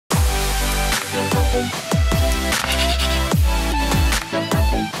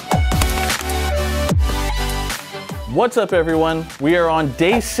What's up everyone? We are on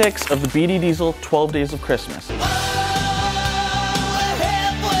day 6 of the BD Diesel 12 Days of Christmas.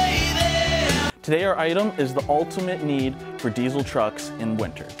 Today our item is the ultimate need for diesel trucks in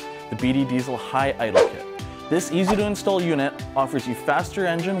winter, the BD Diesel High Idle Kit. This easy to install unit offers you faster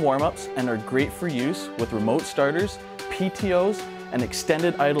engine warm-ups and are great for use with remote starters, PTOs, and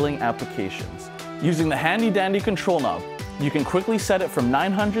extended idling applications. Using the handy dandy control knob, you can quickly set it from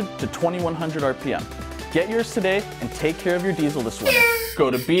 900 to 2100 RPM. Get yours today and take care of your diesel this winter.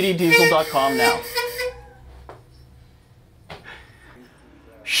 Go to bddiesel.com now.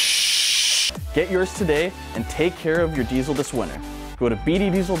 Shh. Get yours today and take care of your diesel this winter. Go to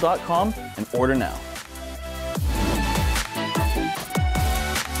bddiesel.com and order now.